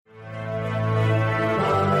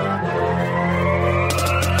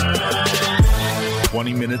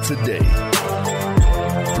20 minutes a day,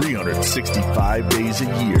 365 days a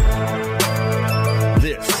year.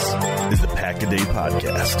 This is the Pack a Day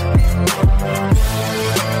Podcast.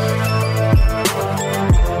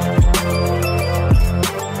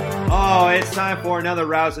 Oh, it's time for another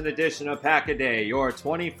rousing edition of Pack a Day, your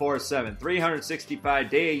 24/7,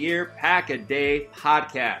 365-day-a-year Pack a Day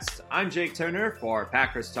podcast. I'm Jake Turner for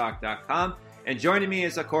PackersTalk.com, and joining me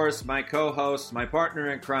is, of course, my co-host, my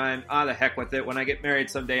partner in crime. The heck with it. When I get married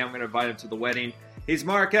someday, I'm going to invite him to the wedding. He's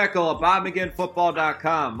Mark Eckel of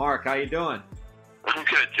BobMcGinnFootball.com. Mark, how you doing? I'm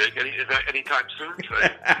good, Jake. Is that anytime soon?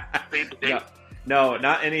 Save the date? No,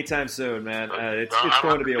 not anytime soon, man. It's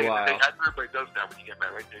going to be a while. Everybody does that when you get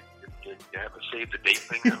married. You have a save the date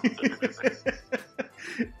thing.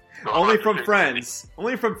 Only from friends.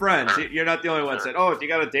 Only from friends. You're not the only one that said, "Oh, do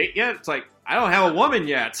you got a date yet?" It's like, I don't have a woman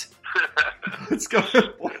yet. Let's go.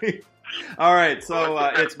 All right, so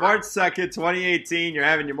it's March 2nd, 2018. You're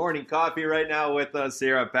having your morning coffee right now with us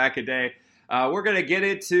here at Pack a Day. We're going to get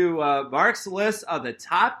into Mark's list of the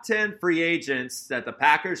top 10 free agents that the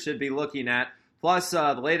Packers should be looking at, plus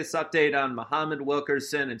the latest update on Muhammad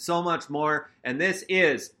Wilkerson and so much more. And this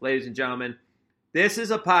is, ladies and gentlemen, this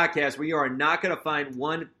is a podcast where you are not going to find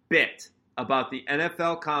one bit about the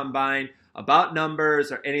NFL Combine, about numbers,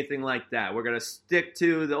 or anything like that. We're going to stick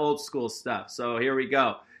to the old school stuff. So here we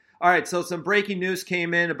go. All right, so some breaking news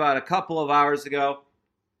came in about a couple of hours ago.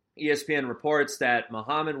 ESPN reports that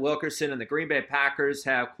Muhammad Wilkerson and the Green Bay Packers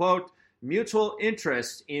have, quote, mutual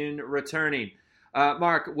interest in returning.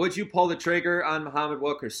 Mark, would you pull the trigger on Muhammad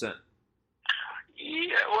Wilkerson?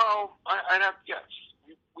 Yeah, well, I'd have, yes.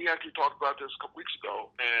 We actually talked about this a couple weeks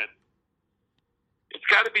ago, and it's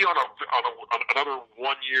got to be on another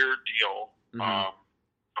one-year deal, a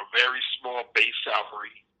very small base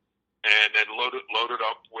salary, and then loaded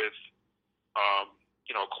up with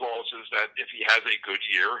clauses that if he has a good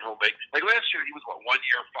year, he'll make. Like last year, he was 1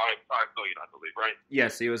 year, $5 million, I believe, right?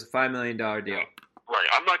 Yes, he was a $5 million deal. Right.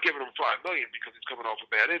 I'm not giving him $5 million because he's coming off a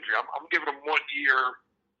bad injury. I'm giving him 1 year,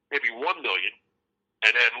 maybe $1 million,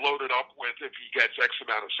 and then loaded up with if he gets X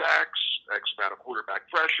amount of sacks, X amount of quarterback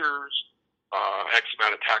pressures, X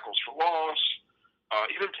amount of tackles for loss.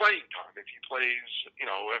 Even playing time. If he plays,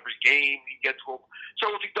 every game, he gets home. So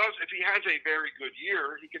if he has a very good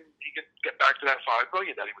year, he can get back to that $5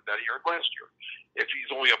 million that he earned last year. If he's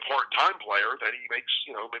only a part-time player, then he makes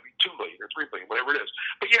maybe $2 million or $3 million, whatever it is.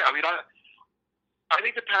 But yeah, I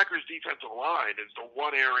think the Packers' defensive line is the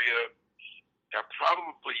one area that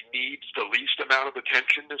probably needs the least amount of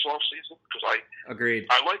attention this offseason because Agreed.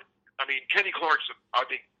 Kenny Clark's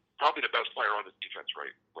probably the best player on the defense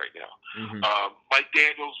right now. Mm-hmm. Mike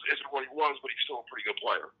Daniels isn't what he was, but he's still a pretty good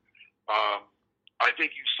player. I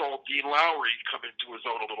think you saw Dean Lowry come into his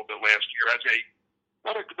own a little bit last year as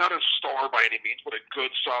not a star by any means, but a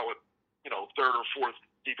good, solid, third or fourth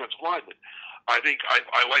defensive lineman. I think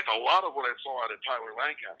I liked a lot of what I saw out of Tyler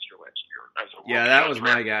Lancaster last year. That was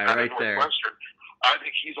my guy right there. I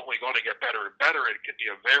think he's only going to get better and better, and can be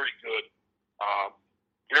a very good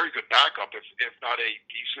backup, if not a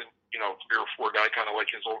decent, 3 or 4 guy, kind of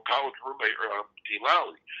like his old college roommate, Dean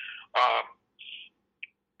Lowry.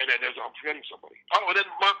 And then I'm forgetting somebody. Oh, and then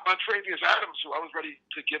Montravius Adams, who I was ready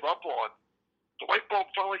to give up on. The light bulb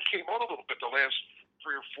finally came on a little bit the last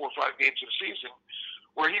 3 or 4 or 5 games of the season,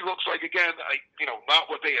 where he looks like, again, not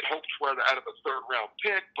what they had hoped for out of a third-round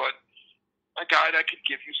pick, but a guy that could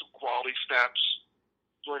give you some quality snaps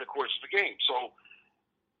during the course of the game. So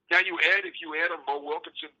now if you add a Mo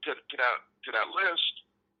Wilkinson to that list,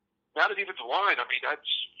 now the defensive line, that's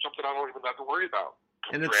something I don't even have to worry about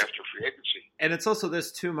come draft or free agency. And it's also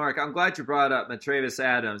this too, Mark. I'm glad you brought up Montravius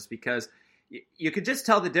Adams because you could just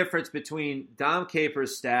tell the difference between Dom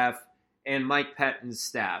Capers' staff and Mike Pettine's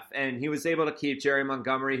staff. And he was able to keep Jerry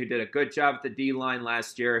Montgomery, who did a good job at the D-line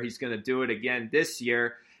last year. He's going to do it again this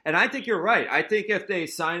year. And I think you're right. I think if they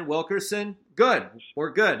sign Wilkerson, good. We're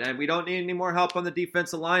good. And we don't need any more help on the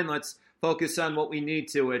defensive line. Let's focus on what we need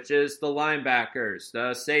to, which is the linebackers,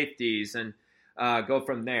 the safeties, and go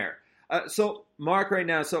from there. So, Mark, right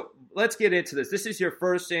now, let's get into this. This is your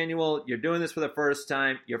first annual. You're doing this for the first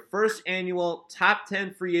time. Your first annual top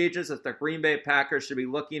 10 free agents that the Green Bay Packers should be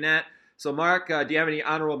looking at. So, Mark, do you have any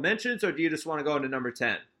honorable mentions, or do you just want to go into number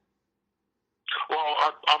 10? Well,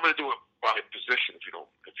 I'm going to do it by position, if you don't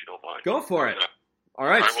mind. Go for it. All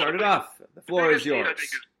right, start it off. The floor is yours.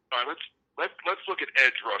 Let's look at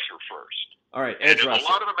edge rusher first. All right, edge rusher. There's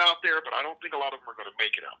a lot of them out there, but I don't think a lot of them are going to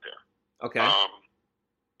make it out there. Okay.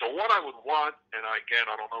 The one I would want, and I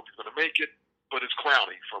don't know if he's going to make it, but it's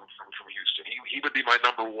Clowney from Houston. He would be my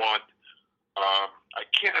number one. I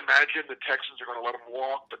can't imagine the Texans are going to let him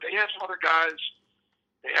walk, but they have some other guys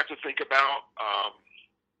they have to think about,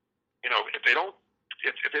 if they don't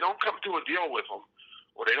come to a deal with him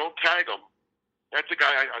or they don't tag him, that's a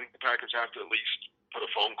guy I think the Packers have to at least put a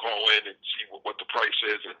phone call in and see what the price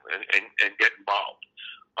is and get involved.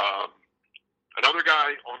 Another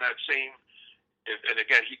guy on that same, and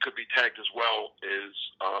again, he could be tagged as well, is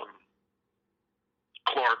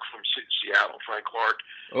Clark from Seattle, Frank Clark.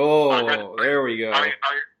 There we go. I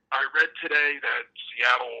read today that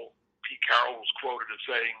Seattle, Pete Carroll was quoted as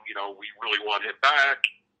saying, we really want him back.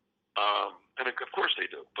 And of course they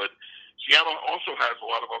do. But Seattle also has a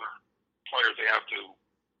lot of other players they have to,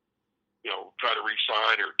 try to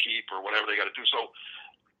re-sign or keep or whatever they got to do. So,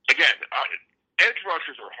 again, edge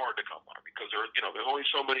rushers are hard to come by because there's only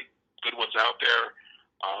so many good ones out there.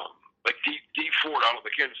 Like D Ford out of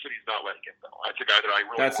the Kansas City's not letting him go. That's a guy that I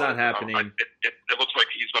really That's not happening. It looks like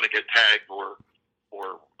he's going to get tagged or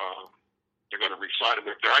they're going to re-sign him.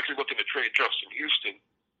 They're actually looking to trade Justin Houston.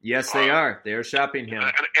 Yes, they are. They are shopping him.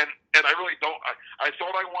 And I really don't. I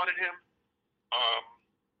thought I wanted him,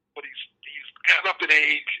 but he's getting up in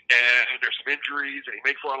age, and there's some injuries, and he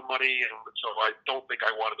makes a lot of money, and so I don't think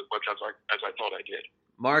I wanted as much as I thought I did.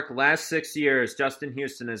 Mark, last 6 years, Justin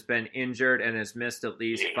Houston has been injured and has missed at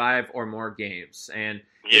least 5 or more games. And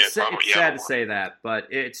it's sad to say that, but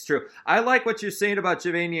it's true. I like what you're saying about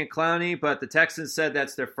Jadeveon Clowney, but the Texans said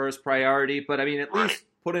that's their first priority. But, I mean, at least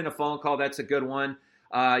put in a phone call. That's a good one.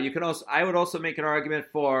 I would also make an argument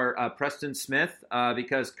for Preston Smith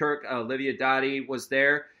because Kirk Oliviadotti was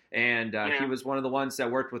there. And he was one of the ones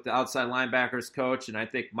that worked with the outside linebackers coach, and I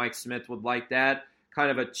think Mike Smith would like that.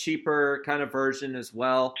 Kind of a cheaper kind of version as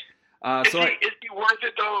well. Is he worth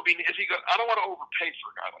it, though? I mean, I don't want to overpay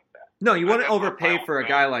for a guy like that. No, you wouldn't overpay for a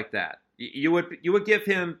guy like that. You would give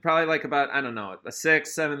him probably like about, I don't know, a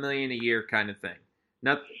 $6-7 million a year kind of thing.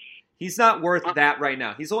 He's not worth that right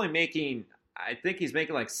now. He's only making, I think he's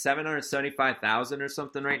making like $775,000 or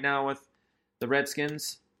something right now with the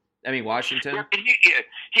Redskins. Washington.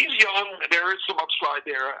 He's young. There is some upside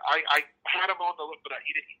there. I had him on the list, but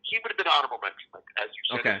he would have been honorable mention, as you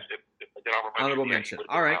said. Okay. If honorable mention.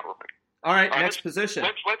 All right. All right. Next position.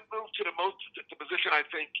 Let's move to the position I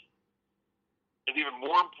think is even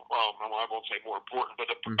more. Well, I won't say more important,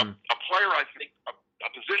 but a player I think a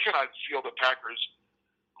position I feel the Packers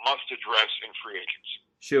must address in free agency.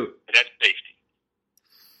 Shoot. And that's safety.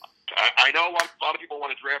 I know a lot of people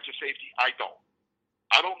want to draft a safety. I don't.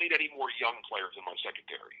 I don't need any more young players in my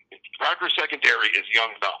secondary. The Packers secondary is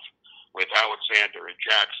young enough with Alexander and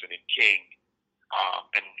Jackson and King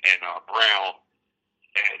and Brown.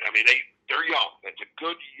 And, they're young. It's a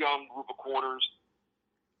good young group of corners.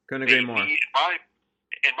 Couldn't agree more.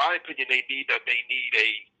 In my opinion, they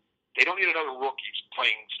don't need another rookie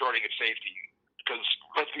starting at safety because,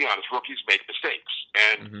 let's be honest, rookies make mistakes.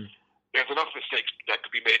 And there's enough mistakes that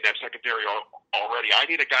could be made in that secondary already. I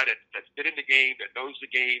need a guy that's been in the game, that knows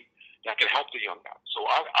the game, that can help the young guys. So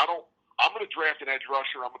I'm going to draft an edge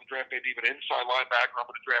rusher. I'm going to draft maybe even an inside linebacker.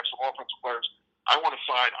 I'm going to draft some offensive players. I want to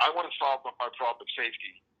solve my problem at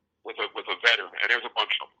safety with a veteran, and there's a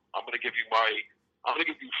bunch of them. I'm going to give you 4.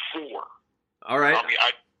 All right.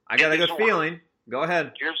 I got a good feeling. Go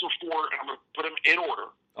ahead. Here's the 4, and I'm going to put them in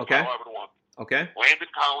order. Okay. How I would want. Okay.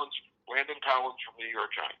 Landon Collins from the New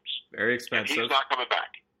York Giants. Very expensive. And he's not coming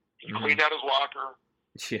back. He cleaned out his locker.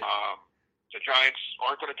 Yeah. The Giants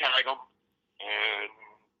aren't going to tag him, and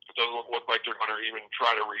it doesn't look like they're going to even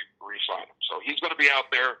try to re-sign him. So he's going to be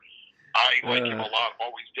out there. I like him a lot.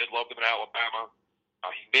 Always did. Loved him in Alabama.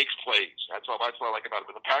 He makes plays. That's what I like about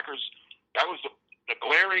him. And the Packers, that was the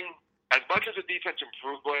glaring. As much as the defense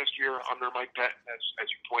improved last year under Mike Patton, as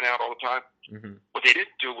you point out all the time, what they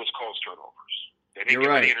didn't do was cause turnovers. They didn't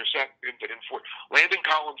get any interceptions. They didn't force. Landon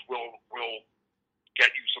Collins will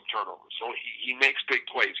get you some turnovers. So he makes big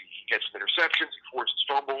plays. He gets some interceptions. He forces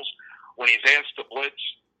fumbles. When he's asked to blitz,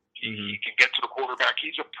 he can get to the quarterback.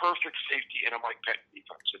 He's a perfect safety in a Mike Patton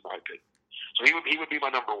defense, in my opinion. So he would be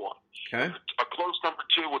my number 1. Okay. A close number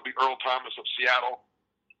 2 would be Earl Thomas of Seattle.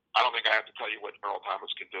 I don't think I have to tell you what Earl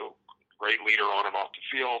Thomas can do. Great leader on and off the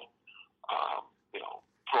field.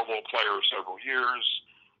 Pro Bowl player of several years.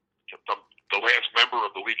 The last member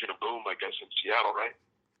of the Legion of Boom, I guess, in Seattle, right?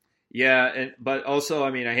 Yeah, but also,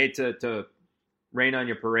 I hate to rain on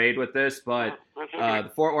your parade with this, but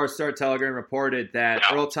the Fort Worth Star-Telegram reported that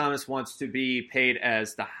Earl Thomas wants to be paid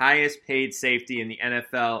as the highest paid safety in the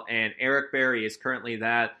NFL, and Eric Berry is currently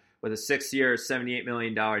that with a 6-year, $78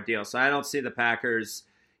 million deal. So I don't see the Packers,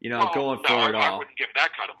 going for it all. I wouldn't give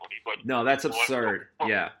that kind of money, but no, that's absurd.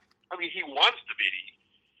 Yeah. He wants to be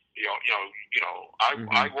I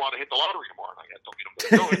want to hit the lottery tomorrow night. I don't get him to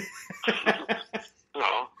do it.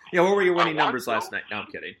 Yeah, what were your winning I numbers last night? No,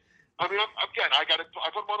 I'm kidding. I mean, again, I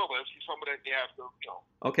put him on a list. He's somebody that you have to,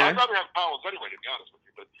 Okay. I'd rather have Collins anyway, to be honest with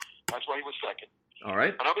you, but that's why he was second. All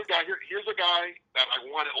right. Another guy here's a guy that I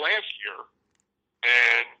wanted last year,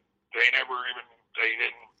 and they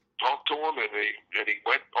didn't talk to him, and he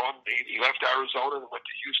went on. He left Arizona and went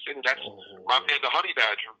to Houston, and that's my man, the Honey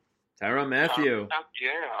Badger. Tyrann Mathieu.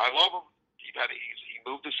 Yeah, I love him. He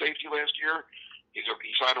moved to safety last year. He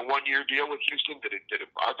signed a 1-year deal with Houston.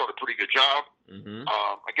 I thought a pretty good job. Mm-hmm.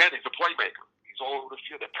 Again, he's a playmaker. He's all over the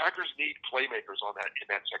field. The Packers need playmakers in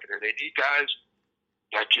that secondary. They need guys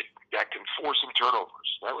that can force some turnovers.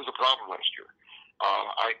 That was a problem last year.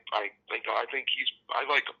 I like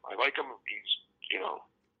him. I like him.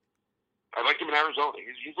 I liked him in Arizona.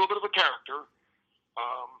 He's a little bit of a character.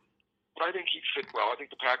 But I think he'd fit well. I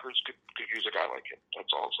think the Packers could use a guy like him.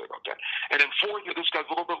 That's all I'll say about that. And then fourth, this guy's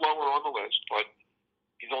a little bit lower on the list, but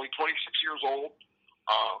he's only 26 years old.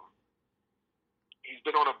 He's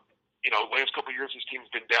been on last couple of years his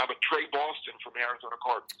team's been down, but Trey Boston from the Arizona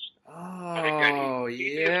Cardinals. Oh,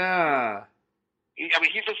 yeah.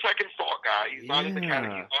 He's a second thought guy. He's not in the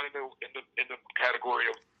category. He's not in the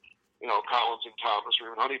category of Collins and Thomas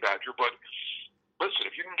or even Honey Badger, but. Listen,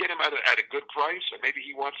 if you can get him at a good price, and maybe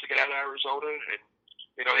he wants to get out of Arizona, and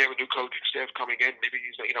they have a new coaching staff coming in, maybe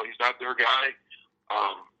he's not their guy.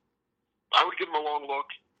 I would give him a long look.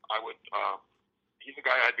 He's a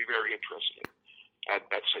guy I'd be very interested in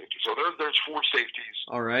at safety. So there's 4 safeties.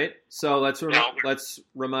 All right. So let's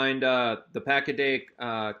remind the Pack-A-Day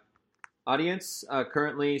audience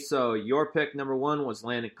currently. So your pick number 1 was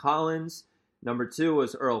Landon Collins. Number 2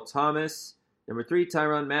 was Earl Thomas. Number 3,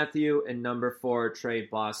 Tyrann Mathieu, and number 4, Trey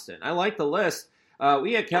Boston. I like the list. I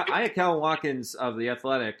had Calvin Watkins of The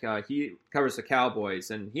Athletic. He covers the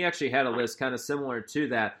Cowboys, and he actually had a list kind of similar to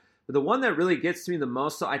that. But the one that really gets to me the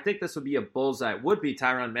most, so I think this would be a bullseye, would be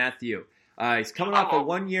Tyrann Mathieu. He's coming off a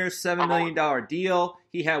 1-year, $7 million deal.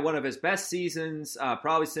 He had one of his best seasons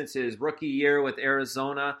probably since his rookie year with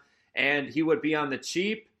Arizona, and he would be on the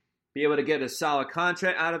cheap, be able to get a solid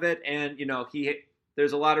contract out of it, and,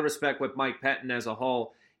 there's a lot of respect with Mike Pettin as a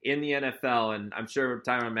whole in the NFL, and I'm sure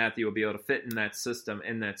Tyrann Mathieu will be able to fit in that system,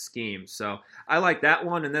 in that scheme. So I like that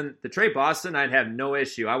one. And then the Trey Boston, I'd have no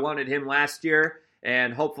issue. I wanted him last year,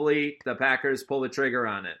 and hopefully the Packers pull the trigger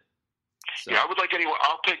on it. So. Yeah, I would like anyone.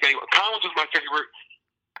 I'll take anyone. Collins is my favorite.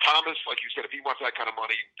 Thomas, like you said, if he wants that kind of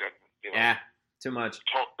money, then too much.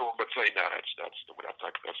 Talk to him, but say no. That's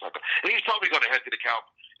not good. And he's probably going to head to the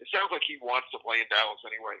Cowboys. It sounds like he wants to play in Dallas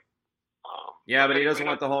anyway. But he doesn't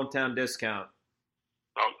want the hometown discount.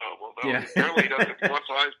 No. Yeah. Apparently he doesn't. If he wants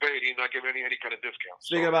the highest paid, he's not giving any kind of discount.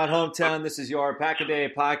 Speaking about hometown, this is your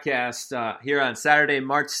Pack-A-Day podcast here on Saturday,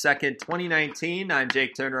 March 2nd, 2019. I'm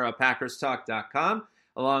Jake Turner of PackersTalk.com,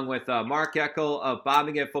 along with Mark Eckel of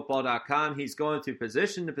BobandGetFootball.com. He's going to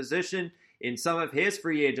position in some of his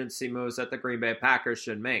free agency moves that the Green Bay Packers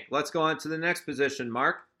should make. Let's go on to the next position,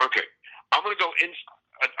 Mark. Okay. I'm going to go in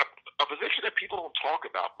a position that people don't talk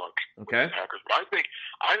about much with the Packers, but I think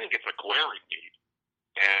it's a glaring need.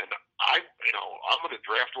 And I'm going to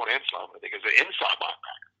draft one inside. I think it's an inside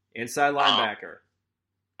linebacker. Inside linebacker.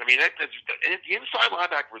 The inside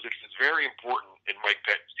linebacker position is very important in Mike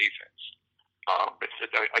Pettin's defense.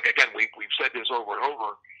 Again, we've said this over and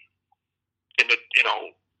over. In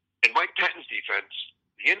Mike Pettin's defense,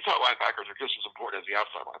 the inside linebackers are just as important as the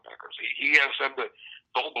outside linebackers. He has them to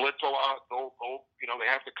don't blitz a lot. They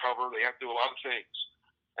have to cover. They have to do a lot of things.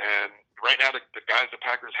 And right now, the guys the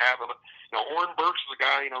Packers have, Oren Burks is a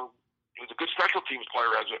guy. He was a good special teams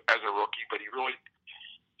player as a rookie, but he really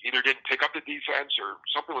either didn't pick up the defense or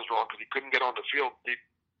something was wrong because he couldn't get on the field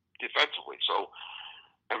defensively. So,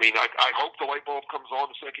 I hope the light bulb comes on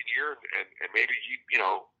the second year and maybe he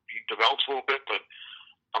develops a little bit, but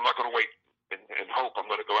I'm not going to wait and hope.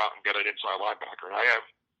 I'm going to go out and get an inside linebacker. And I have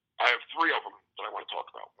 3 of them that I want to talk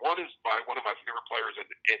about. One is one of my favorite players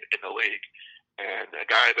in the league, and a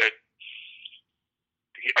guy that,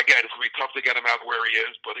 again, it's going to be tough to get him out where he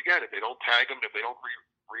is. But again, if they don't tag him, if they don't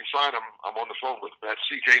re-sign him, I'm on the phone with him. That's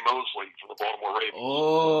C.J. Mosley from the Baltimore Ravens.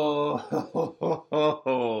 Oh,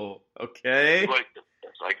 okay.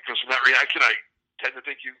 Because from that reaction, I tend to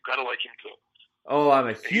think you kind of like him too. Oh, I'm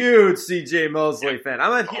a huge C.J. Mosley fan.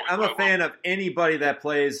 I'm a fan of anybody that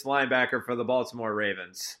plays linebacker for the Baltimore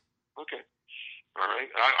Ravens. Okay, all right.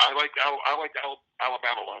 I like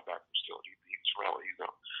Alabama linebackers still. He's from LSU.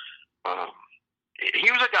 He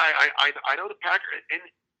was a guy I know the Packers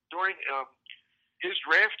during his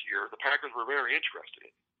draft year. The Packers were very interested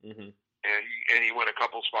in, and he went a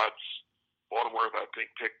couple spots. Baltimore, I think,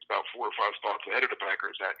 picked about 4 or 5 spots ahead of the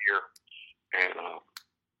Packers that year, and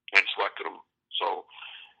selected him. So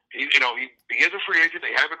he is a free agent.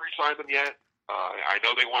 They haven't re-signed him yet. I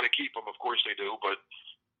know they want to keep him. Of course they do, but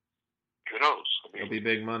who knows? It'll be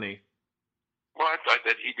big money. Well, I thought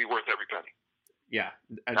that he'd be worth every penny. Yeah,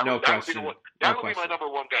 no question. That would be my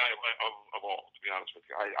number one guy of all, to be honest with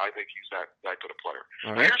you. I think he's that good a player.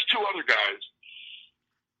 All right. Here's two other guys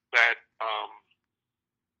that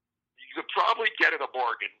you could probably get at a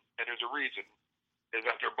bargain, and there's a reason, is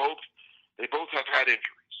that they both have had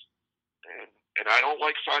injuries. And I don't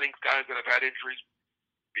like signing guys that have had injuries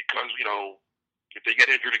because, if they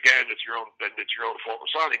get injured again, it's your own fault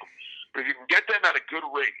for signing them. But if you can get them at a good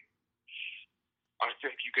rate, I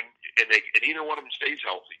think you can, and either one of them stays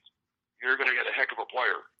healthy, you're going to get a heck of a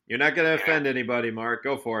player. You're not going to offend anybody, Mark.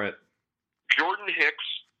 Go for it. Jordan Hicks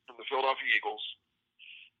from the Philadelphia Eagles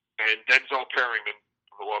and Denzel Perryman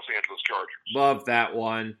from the Los Angeles Chargers. Love that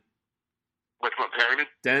one. Which one, Perryman?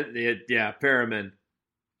 Yeah, Perryman.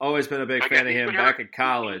 Always been a big fan of him back in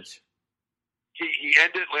college. He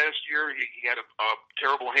ended last year. He had a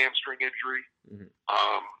terrible hamstring injury. Mm-hmm.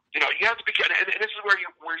 You have to be, and this is where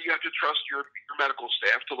you have to trust your medical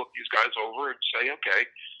staff to look these guys over and say, okay,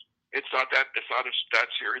 it's not that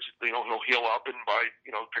serious. He'll heal up, and by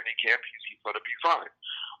training camp, he's going to be fine.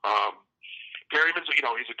 Perryman's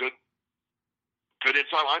he's a good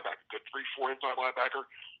inside linebacker, good 3-4 inside linebacker.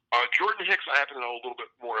 Jordan Hicks, I happen to know a little bit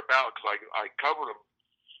more about because I covered him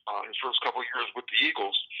his first couple of years with the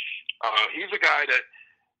Eagles. He's a guy that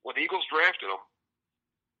when the Eagles drafted him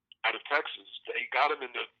out of Texas, they got him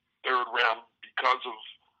in the third round because of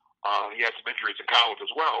he had some injuries in college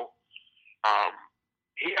as well.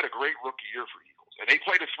 He had a great rookie year for Eagles, and they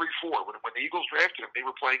played a 3-4. When the Eagles drafted him, they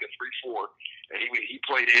were playing a 3-4, and he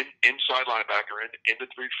played inside linebacker in the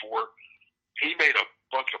 3-4. He made a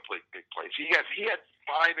bunch of big plays. He had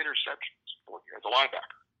 5 interceptions as a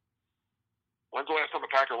linebacker. When's the last time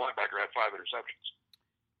a Packer linebacker had 5 interceptions?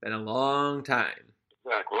 Been a long time.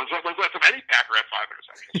 Exactly. When's the last time any Packer had 5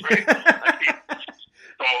 interceptions? Right?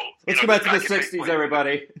 Let's go back to the 60s,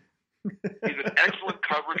 everybody. He's an excellent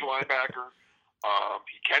coverage linebacker.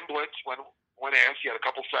 He can blitz when asked. He had a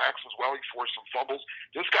couple sacks as well. He forced some fumbles.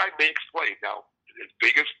 This guy makes plays. Now, his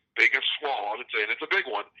biggest flaw, and it's a big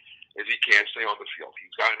one, is he can't stay on the field.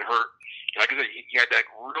 He's gotten hurt. Like I said, he had that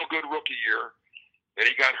real good rookie year. Then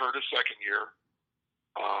he got hurt his second year.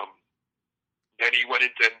 Then he went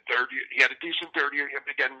into third year. He had a decent third year. He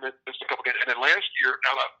again missed a couple games. And then last year,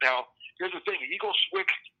 now here's the thing: the Eagles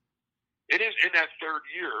switched. It is in that third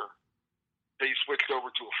year they switched over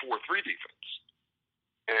to a 4-3 defense,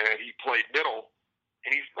 and he played middle.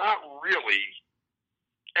 And he's not really.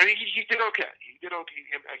 I mean, he did okay. He did okay.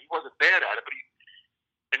 He wasn't bad at it, but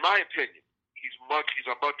in my opinion, he's a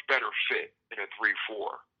much better fit in a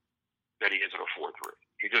 3-4 than he is in a 4-3.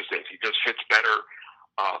 He just is. He just fits better.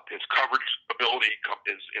 His coverage ability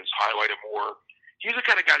is highlighted more. He's the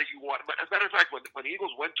kind of guy that you want. As a matter of fact, when the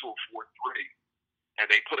Eagles went to a 4-3 and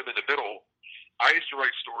they put him in the middle, I used to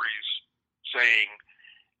write stories saying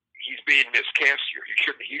he's being miscast here.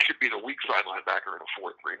 He should be the weak side linebacker in a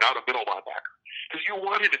 4-3, not a middle linebacker, because you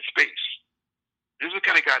want him in space. This is the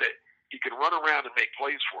kind of guy that he can run around and make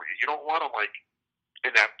plays for you. You don't want him like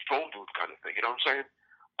in that phone booth kind of thing. You know what I'm saying?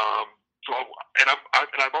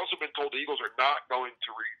 I've also been told the Eagles are not going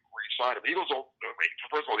to re-sign him.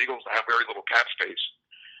 First of all, the Eagles have very little cap space,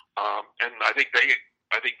 and I think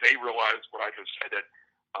they realize what I just said, that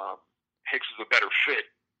Hicks is a better fit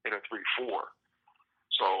in a 3-4.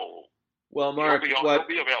 So, well, Mark, he'll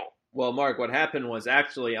be available. Well, Mark, what happened was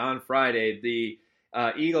actually on Friday the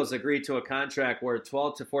Eagles agreed to a contract worth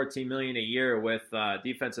 $12 to $14 million a year with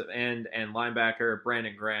defensive end and linebacker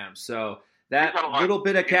Brandon Graham. So that little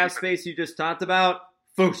bit of cap space you just talked about,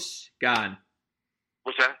 foosh, gone.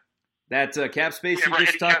 What's that? That cap space you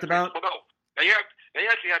just talked about? Well, no. They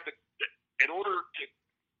actually have to, in order to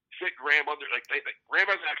fit Graham under, Graham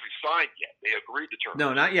hasn't actually signed yet. They agreed to terms.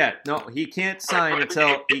 No, not yet. No, he can't sign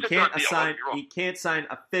until he can't sign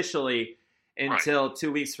officially until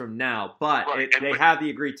 2 weeks from now. But they have the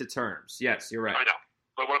agreed to terms. Yes, you're right. I know.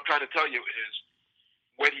 But what I'm trying to tell you is,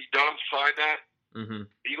 when he does sign that, the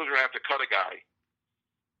Eagles are going to have to cut a guy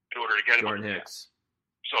in order to get him. Jordan Hicks.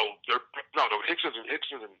 So Hicks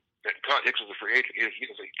isn't cut. Hicks is a free agent.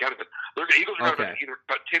 He's got it. The Eagles are going to either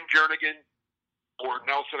cut Tim Jernigan or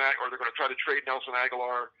or they're going to try to trade Nelson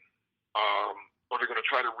Aguilar, or they're going to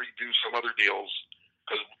try to redo some other deals,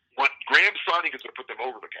 because what Graham's signing is going to put them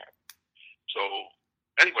over the cap. So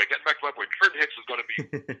anyway, getting back to my point, Jordan Hicks is going to be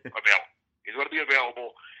available. He's going to be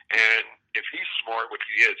available, and if he's smart, which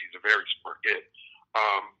he is, he's a very smart kid.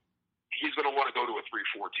 He's going to want to go to a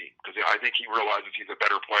 3-4 team, because I think he realizes he's a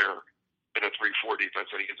better player in a 3-4 defense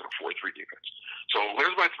than he is in a 4-3 defense. So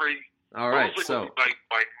there's my three. All right. Mosley So would be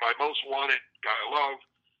my most wanted guy I love.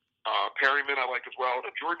 Perryman I like as well.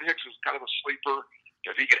 And Jordan Hicks is kind of a sleeper.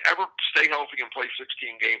 If he can ever stay healthy and play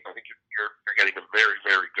 16 games, I think you're getting a very,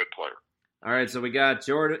 very good player. all right. So we got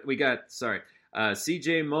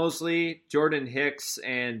C.J. Mosley, Jordan Hicks,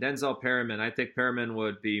 and Denzel Perryman. I think Perryman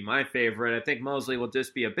would be my favorite. I think Mosley will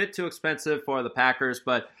just be a bit too expensive for the Packers,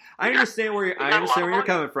 but I understand where you're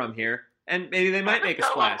coming from here, and maybe they might make a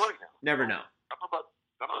splash. Never know.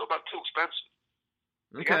 I don't know about too expensive.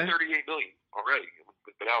 They Okay. got $38 million already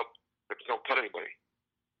without if they don't cut anybody.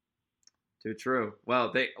 Too true.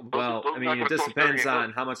 Well, those I mean, not it gonna just cost depends 38 on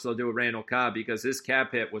million. how much they'll do with Randall Cobb because his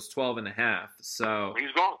cap hit was 12.5. So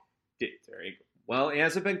He's gone. there you go. Well, he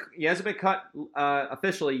hasn't been cut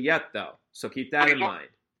officially yet, though. So keep that in mind.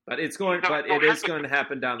 But it is going to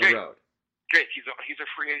happen down the road. Jake, he's a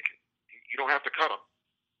free agent. You don't have to cut him.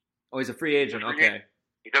 Oh, he's a free agent. Okay.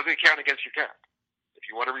 He doesn't count against your cap. If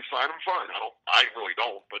you want to re-sign him, fine. I really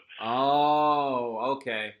don't. But oh,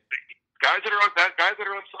 okay. guys that are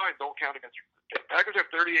unsigned don't count against you. The Packers have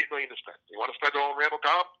 $38 million to spend. You want to spend it all on Randall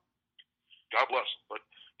Cobb? God bless them. But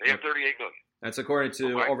they have $38 million. That's according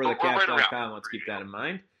to Right overthecap.com. Let's keep that in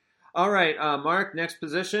mind. All right, Mark. Next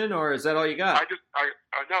position, or is that all you got? I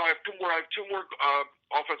have two more. I have two more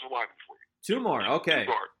offensive linemen for you. Two more. Okay.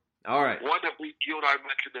 Two guard. All right. One that you and I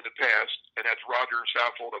mentioned in the past, and that's Roger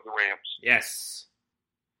Saffold of the Rams. Yes.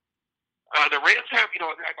 The Rams have,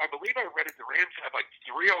 I believe I read it. The Rams have like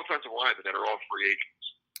 3 offensive linemen that are all free agents.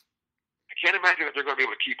 I can't imagine that they're going to be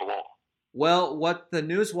able to keep them all. Well, what the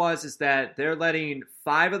news was is that they're letting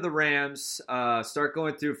 5 of the Rams start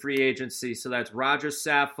going through free agency. So that's Roger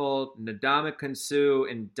Saffold, Ndamukong Suh,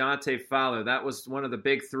 and Dante Fowler. That was one of the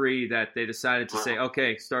big 3 that they decided to say,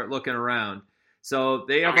 okay, start looking around. So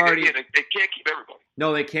they have already. They can't keep everybody.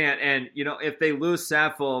 No, they can't. And if they lose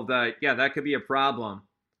Saffold, that could be a problem.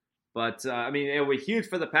 But I mean, it would be huge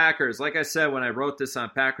for the Packers. Like I said when I wrote this on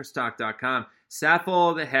PackersTalk.com,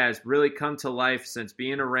 Saffold has really come to life since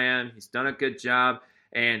being a Ram. He's done a good job,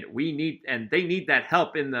 and they need that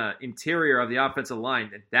help in the interior of the offensive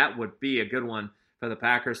line. And that would be a good one for the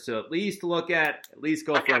Packers to at least look at least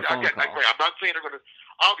go for a phone call. I'm not saying they're going to.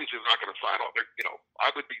 Obviously, they're not going to sign all.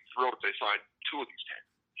 I would be thrilled if they signed 2 of these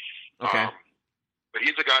 10. Okay. But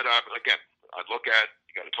he's a guy that I'd look at.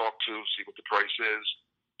 You got to talk to, see what the price is.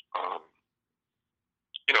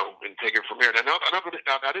 And take it from there. Now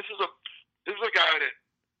this is a guy that,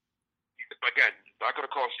 again, not going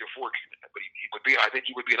to cost you a fortune, but he would be. I think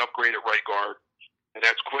he would be an upgrade at right guard, and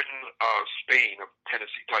that's Quentin Spain of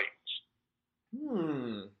Tennessee Titans.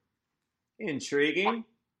 Intriguing.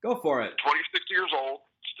 Go for it. 26 years old,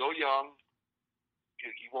 still young.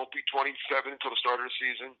 He won't be 27 until the start of the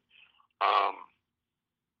season.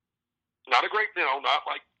 Not a great,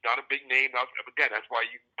 not a big name. Again, that's why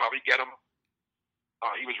you probably get him.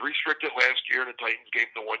 He was restricted last year, and the Titans gave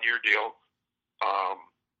him the 1-year deal.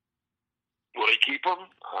 Will they keep him?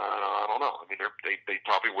 I don't know. I mean, they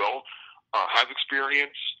probably will. Has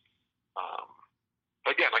experience.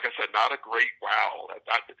 Again, like I said, not a great wow.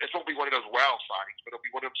 It won't be one of those wow signings, but it'll be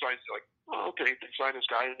one of those signings like, oh, okay, they signed this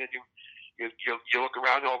guy, and then you look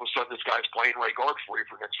around, and all of a sudden this guy's playing right guard for you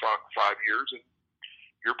for the next 5 years, and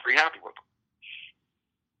you're pretty happy with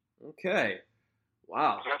him. Okay.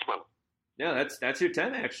 Wow. So that's my. Yeah, that's your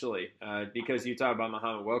 10 actually, because you talked about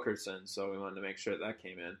Muhammad Wilkerson, so we wanted to make sure that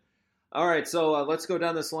came in. All right, so let's go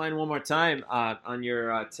down this line one more time. On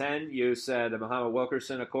your 10, you said Muhammad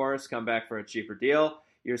Wilkerson, of course, come back for a cheaper deal.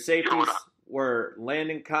 Your safeties were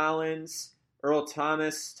Landon Collins, Earl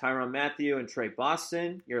Thomas, Tyrann Mathieu, and Trey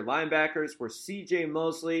Boston. Your linebackers were C.J.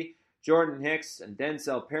 Mosley, Jordan Hicks, and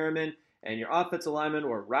Denzel Perryman. And your offensive linemen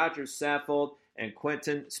were Roger Saffold and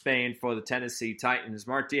Quentin Spain for the Tennessee Titans.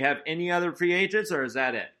 Mark, do you have any other free agents, or is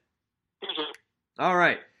that it? All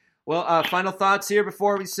right. Well, final thoughts here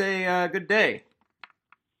before we say good day.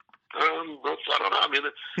 I don't know. I mean,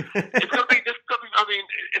 it's going to be. It's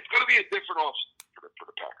going to be a different offseason for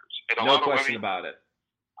the Packers. No question about it.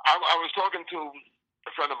 I was talking to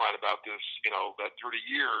a friend of mine about this. That through the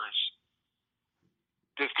years,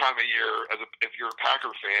 this time of year, if you're a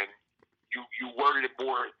Packer fan, you worried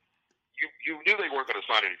more. You knew they weren't going to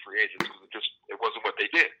sign any free agents because it wasn't what they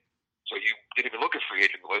did. So you didn't even look at free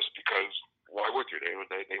agent list because why would you? They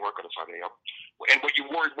weren't going to sign any. And what you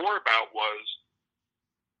worried more about was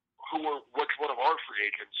which one of our free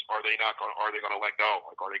agents are they going to let go?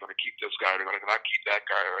 Like, are they going to keep this guy? Are they going to not keep that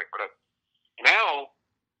guy? Right? But now,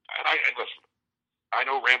 and listen, I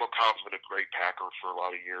know Randall Cobb's been a great Packer for a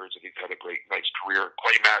lot of years, and he's had a nice career.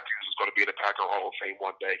 Clay Matthews is going to be in the Packer Hall of Fame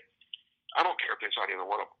one day. I don't care if they sign either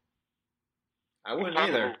one of them. I wouldn't it's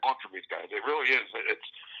either. It's time to move on from these guys. It really is.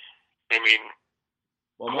 I mean,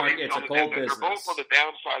 well, Mark, it's a cold business. They're both on the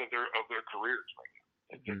downside of their careers right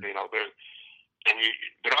now. Mm-hmm. You know,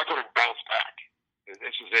 they're not going to bounce back.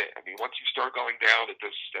 This is it. I mean, once you start going down,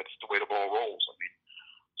 that's the way the ball rolls. I mean,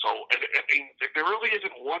 there really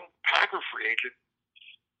isn't one Packer free agent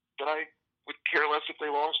that I would care less if they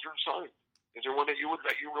lost or signed. Is there one that you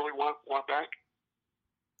really want back?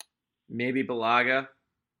 Maybe Balaga.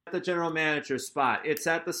 At the general manager spot, it's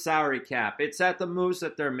at the salary cap, it's at the moves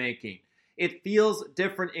that they're making. It feels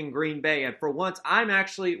different in Green Bay, and for once, I'm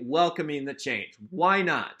actually welcoming the change. Why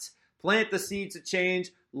not? Plant the seeds of change.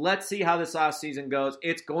 Let's see how this offseason goes.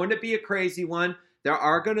 It's going to be a crazy one. There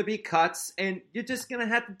are going to be cuts, and you're just going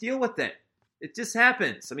to have to deal with it. It just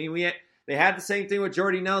happens. I mean, they had the same thing with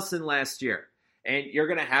Jordy Nelson last year, and you're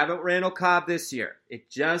going to have it with Randall Cobb this year. It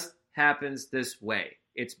just happens this way.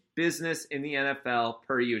 It's business in the NFL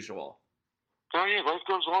per usual. Oh, yeah, life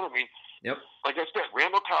goes on. I mean, yep. Like I said,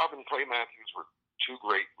 Randall Cobb and Clay Matthews were two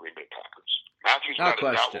great Green Bay Packers. Matthews, no without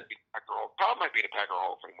a doubt, question. will be Packer Hall. Cobb might be in a Packer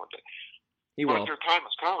Hall of Fame one day. He will. But their time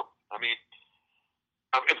has come. I mean,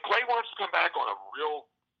 if Clay wants to come back on a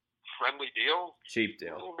real friendly deal, cheap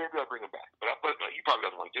deal, maybe I'll bring him back. But he probably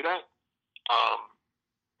doesn't want to do that.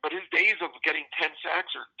 But his days of getting 10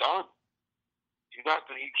 sacks are done. He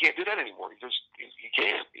can't do that anymore. He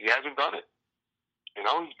can't. He hasn't done it. You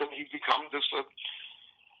know, he's become just a.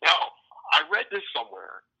 Now, I read this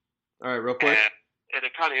somewhere. All right, real quick. And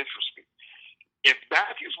it kind of interests me. If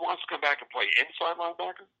Matthews wants to come back and play inside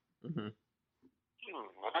linebacker,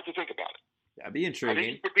 I'd have to think about it. That'd be intriguing.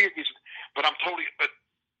 I think he could be a decent. But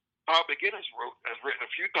Bob McGinnis has written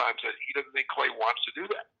a few times that he doesn't think Clay wants to do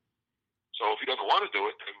that. So if he doesn't want to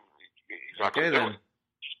do it, then he's not going to do it.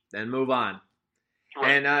 Then move on.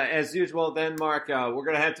 Right. And as usual, then, Mark, we're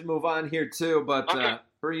going to have to move on here, too. But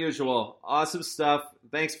per usual, awesome stuff.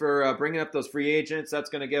 Thanks for bringing up those free agents. That's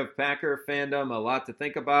going to give Packer fandom a lot to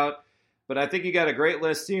think about. But I think you got a great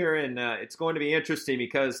list here, and it's going to be interesting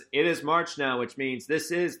because it is March now, which means this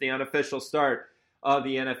is the unofficial start of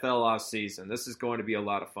the NFL offseason. This is going to be a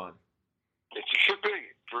lot of fun. It should be.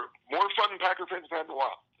 For more fun than Packer fans have had in a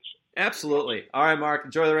while. Absolutely. All right, Mark,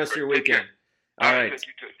 enjoy the rest of your weekend. All right. Thank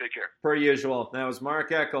you too. Take care. Per usual, that was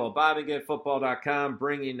Mark Eckel, BobandGetFootball.com,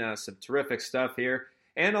 bringing some terrific stuff here,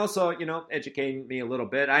 and also, educating me a little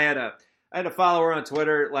bit. I had a follower on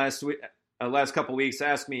Twitter last couple weeks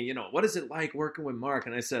ask me, what is it like working with Mark?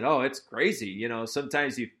 And I said, oh, it's crazy.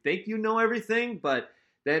 Sometimes you think you know everything, but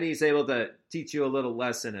then he's able to teach you a little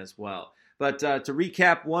lesson as well. But to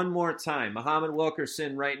recap one more time, Muhammad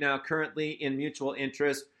Wilkerson right now currently in mutual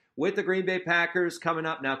interest with the Green Bay Packers coming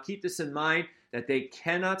up. Now, keep this in mind that they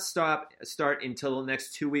cannot start until the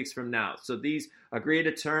next 2 weeks from now. So these agree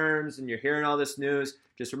to terms, and you're hearing all this news,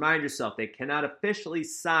 just remind yourself they cannot officially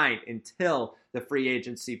sign until the free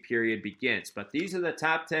agency period begins. But these are the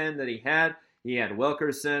top 10 that he had. He had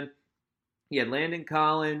Wilkerson, he had Landon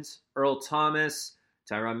Collins, Earl Thomas,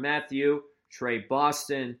 Tyrann Mathieu, Trey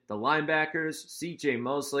Boston, the linebackers, C.J.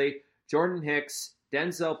 Mosley, Jordan Hicks,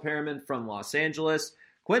 Denzel Perryman from Los Angeles,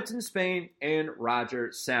 Quentin Spain, and Roger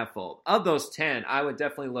Saffold. Of those 10, I would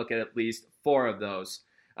definitely look at least 4 of those.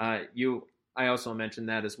 I also mentioned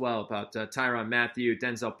that as well about Tyrann Mathieu,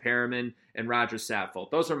 Denzel Perryman, and Roger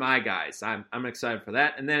Saffold. Those are my guys. I'm excited for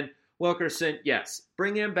that. And then Wilkerson, yes,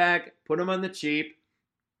 bring him back, put him on the cheap,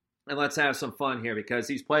 and let's have some fun here because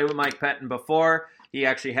he's played with Mike Pettin before. He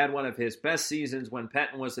actually had one of his best seasons when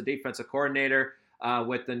Pettin was the defensive coordinator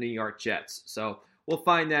with the New York Jets. So we'll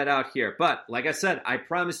find that out here. But like I said, I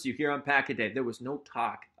promised you here on Pack-A-Day, there was no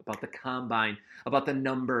talk about the combine, about the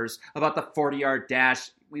numbers, about the 40-yard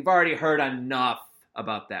dash. We've already heard enough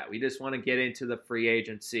about that. We just want to get into the free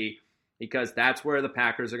agency because that's where the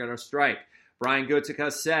Packers are going to strike. Brian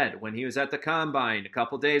Gutekunst said when he was at the combine a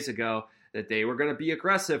couple days ago that they were going to be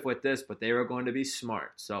aggressive with this, but they were going to be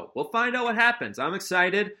smart. So we'll find out what happens. I'm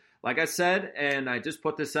excited. Like I said, and I just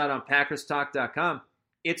put this out on PackersTalk.com,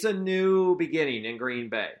 it's a new beginning in Green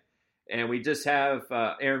Bay. And we just have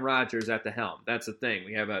Aaron Rodgers at the helm. That's the thing.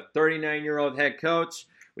 We have a 39-year-old head coach.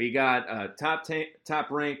 We got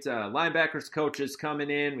top-ranked linebackers coaches coming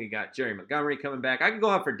in. We got Jerry Montgomery coming back. I can go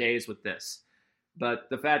on for days with this. But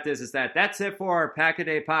the fact is that that's it for our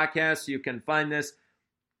Pack-A-Day podcast. You can find this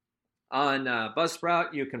on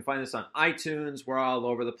Buzzsprout. You can find us on iTunes. We're all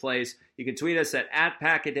over the place. You can tweet us at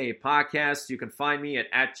Pack-A-Day Podcast. You can find me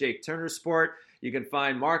at Jake Turner Sport. You can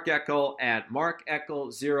find Mark Eckel at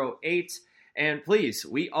MarkEckel08. And please,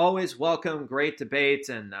 we always welcome great debate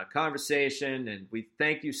and conversation. And we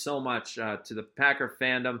thank you so much to the Packer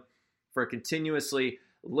fandom for continuously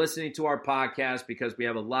listening to our podcast because we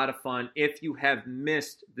have a lot of fun. If you have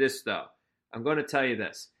missed this, though, I'm going to tell you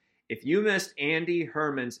this. If you missed Andy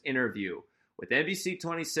Herman's interview with NBC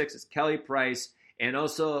 26's Kelly Price and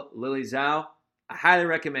also Lily Zhao, I highly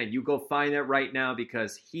recommend you go find that right now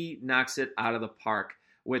because he knocks it out of the park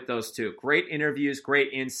with those two. Great interviews,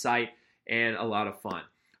 great insight, and a lot of fun.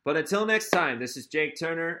 But until next time, this is Jake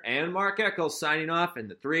Turner and Mark Eckel signing off, and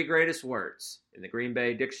the three greatest words in the Green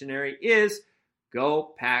Bay Dictionary is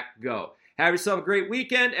Go Pack Go. Have yourself a great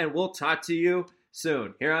weekend, and we'll talk to you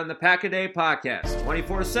soon here on the Pack-A-Day Podcast,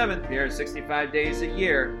 24/7, 365 days a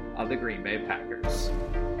year of the Green Bay Packers.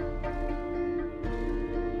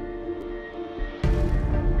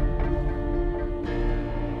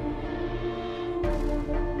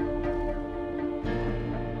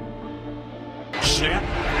 Snap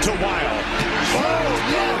to Wild. Oh,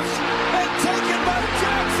 yes! And taken by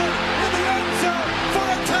Jackson in the end zone for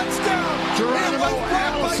a touchdown. It was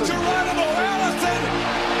brought by Geronimo Allison.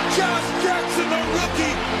 Josh Jackson, the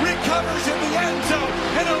rookie, recovers in the end zone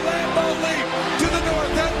in a Lambeau leap to the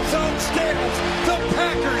north end zone stands. The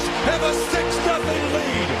Packers have a 6-0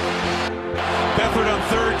 lead. Beathard on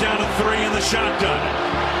third down and 3 in the shotgun.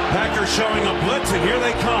 Packers showing a blitz, and here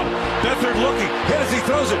they come. Beathard looking, hit as he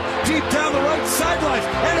throws it deep down the right sideline.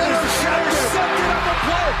 And it is intercepted on the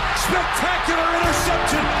play. Spectacular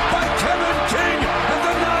interception by Kevin King at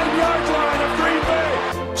the 9-yard line of Green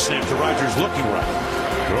Bay. Snap to Rodgers looking right.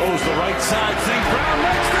 Throws the right side. St. Brown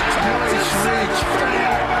makes the catch inside the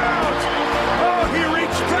 30-yard out. Oh, he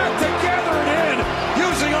reached back to gather it in,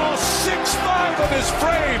 using all 6'5" of his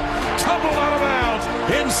frame. Tumbled out of bounds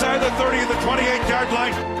inside the 30 of the 28-yard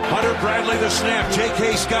line. Hunter Bradley the snap.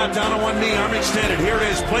 J.K. Scott down on one knee, arm extended. Here it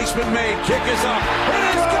is. Placement made. Kick is up. It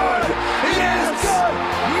is good. It is good.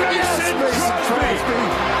 Mason Crosby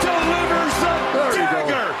delivers the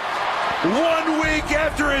dagger. 1 week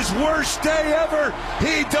after his worst day ever,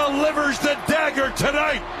 he delivers the dagger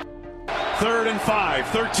tonight. 3rd and 5,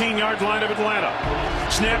 13-yard line of Atlanta.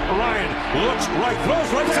 Snap, Ryan looks right,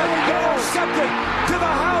 throws right side, intercepted to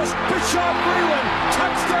the house. Bashaud Breeland,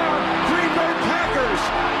 touchdown, Green Bay Packers.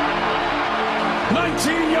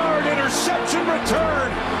 19-yard interception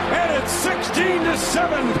return, and it's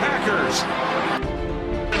 16-7 Packers.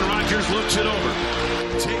 And Rodgers looks it over,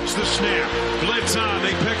 takes the snap, blitz on,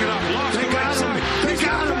 they pick it up, lost the right side. They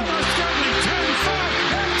got him.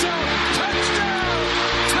 10-5, end zone, touchdown,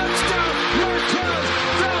 touchdown, Marquez,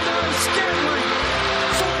 Scantling,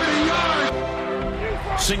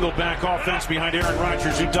 40-yard. Single back offense behind Aaron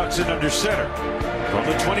Rodgers, who ducks it under center. From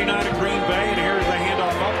the 29 of Green Bay, and here's the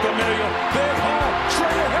handoff up the middle. Big hole,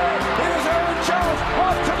 straight ahead. Here's Aaron Jones,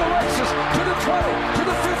 off to the races, to the 20, to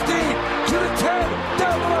the 15, to the 10,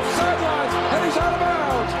 down the left sidelines, and he's out of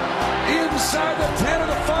bounds. Inside the 10 of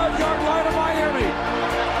the 5-yard line of Miami.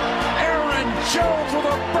 Aaron Jones with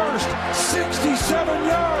a burst, 67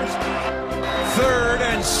 yards. 3rd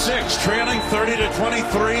and 6, trailing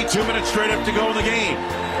 30-23, 2 minutes straight up to go in the game.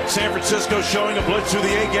 San Francisco showing a blitz through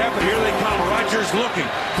the A-gap, and here they come. Rodgers looking,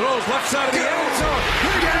 throws left side of the end zone.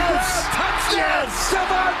 Touchdown!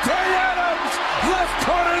 Davante Adams, left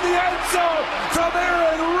corner of the end zone from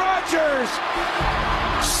Aaron Rodgers.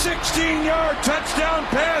 16-yard touchdown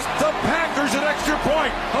pass. The Packers an extra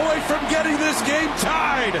point away from getting this game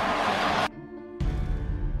tied.